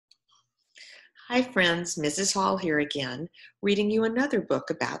Hi friends, Mrs. Hall here again, reading you another book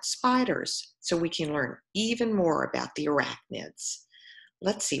about spiders so we can learn even more about the arachnids.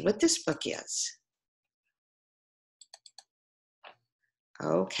 Let's see what this book is.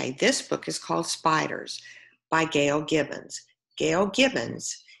 Okay, this book is called Spiders by Gail Gibbons. Gail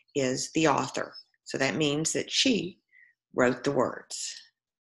Gibbons is the author, so that means that she wrote the words.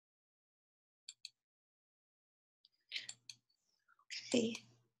 Okay.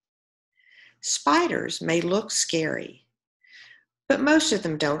 Spiders may look scary, but most of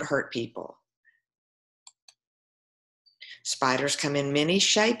them don't hurt people. Spiders come in many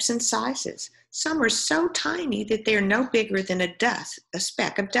shapes and sizes. Some are so tiny that they're no bigger than a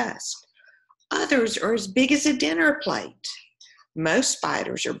speck of dust. Others are as big as a dinner plate. Most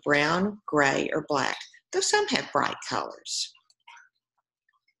spiders are brown, gray, or black, though some have bright colors.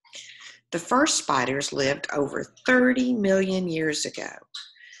 The first spiders lived over 30 million years ago.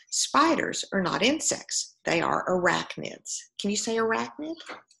 Spiders are not insects. They are arachnids. Can you say arachnid?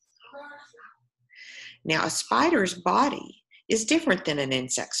 Now, a spider's body is different than an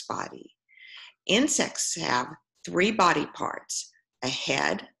insect's body. Insects have 3 body parts, a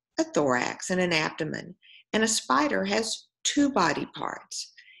head, a thorax, and an abdomen, and a spider has 2 body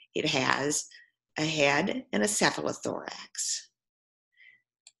parts. It has a head and a cephalothorax.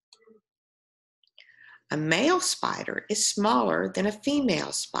 A male spider is smaller than a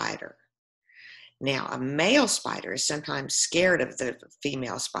female spider. Now, a male spider is sometimes scared of the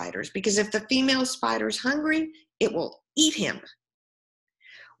female spiders because if the female spider is hungry, it will eat him.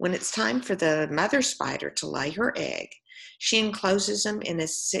 When it's time for the mother spider to lay her egg, she encloses them in a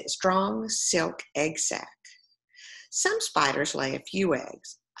strong silk egg sac. Some spiders lay a few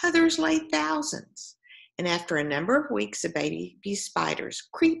eggs, others lay thousands. And after a number of weeks, the baby spiders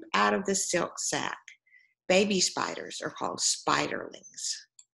creep out of the silk sac. Baby spiders are called spiderlings.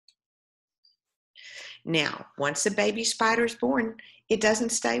 Now, once the baby spider is born, it doesn't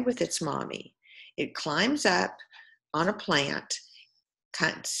stay with its mommy. It climbs up on a plant,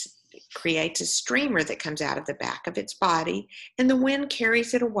 creates a streamer that comes out of the back of its body, and the wind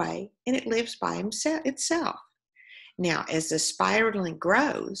carries it away, and it lives by itself. Now, as the spiderling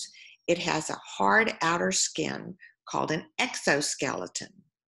grows, it has a hard outer skin called an exoskeleton.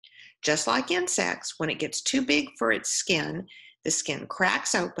 Just like insects, when it gets too big for its skin, the skin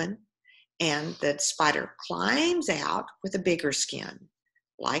cracks open, and the spider climbs out with a bigger skin.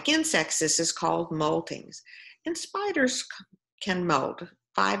 Like insects, this is called moltings, and spiders can molt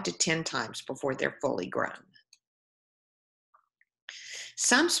 5 to 10 times before they're fully grown.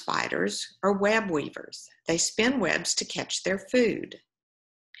 Some spiders are web weavers. They spin webs to catch their food,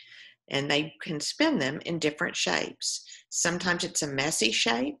 and they can spin them in different shapes. Sometimes it's a messy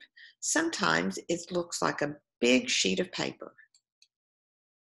shape. Sometimes it looks like a big sheet of paper.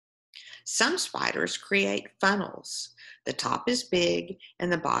 Some spiders create funnels. The top is big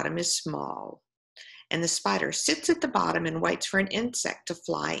and the bottom is small. And the spider sits at the bottom and waits for an insect to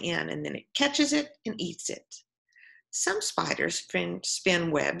fly in, and then it catches it and eats it. Some spiders spin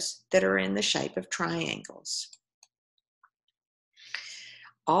webs that are in the shape of triangles.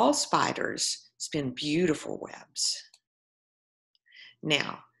 All spiders spin beautiful webs.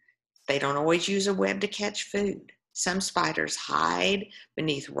 Now, they don't always use a web to catch food. Some spiders hide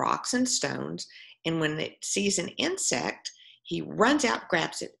beneath rocks and stones, and when it sees an insect, he runs out,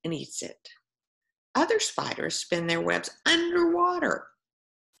 grabs it, and eats it. Other spiders spin their webs underwater.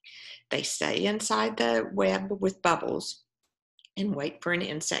 They stay inside the web with bubbles and wait for an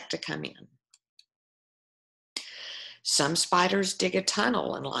insect to come in. Some spiders dig a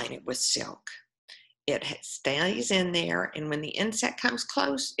tunnel and line it with silk. It stays in there, and when the insect comes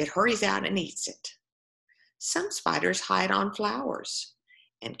close, it hurries out and eats it. Some spiders hide on flowers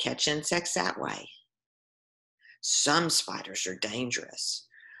and catch insects that way. Some spiders are dangerous.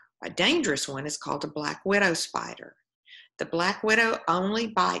 A dangerous one is called a black widow spider. The black widow only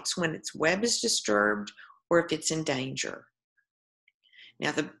bites when its web is disturbed or if it's in danger.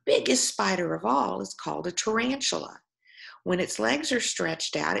 Now, the biggest spider of all is called a tarantula. When its legs are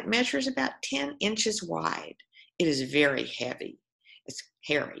stretched out, it measures about 10 inches wide. It is very heavy. It's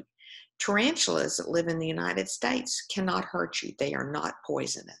hairy. Tarantulas that live in the United States cannot hurt you. They are not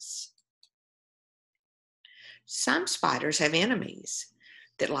poisonous. Some spiders have enemies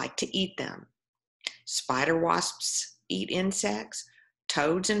that like to eat them. Spider wasps eat insects,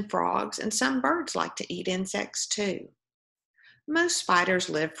 toads and frogs, and some birds like to eat insects too. Most spiders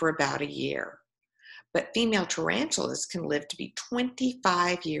live for about a year, but female tarantulas can live to be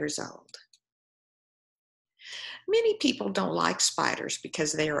 25 years old. Many people don't like spiders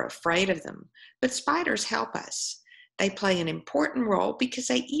because they are afraid of them, but spiders help us. They play an important role because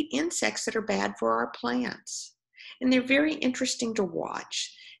they eat insects that are bad for our plants. And they're very interesting to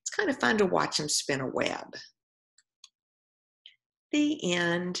watch. It's kind of fun to watch them spin a web. The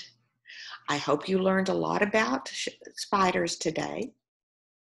end. I hope you learned a lot about spiders today,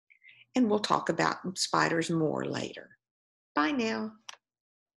 and we'll talk about spiders more later. Bye now.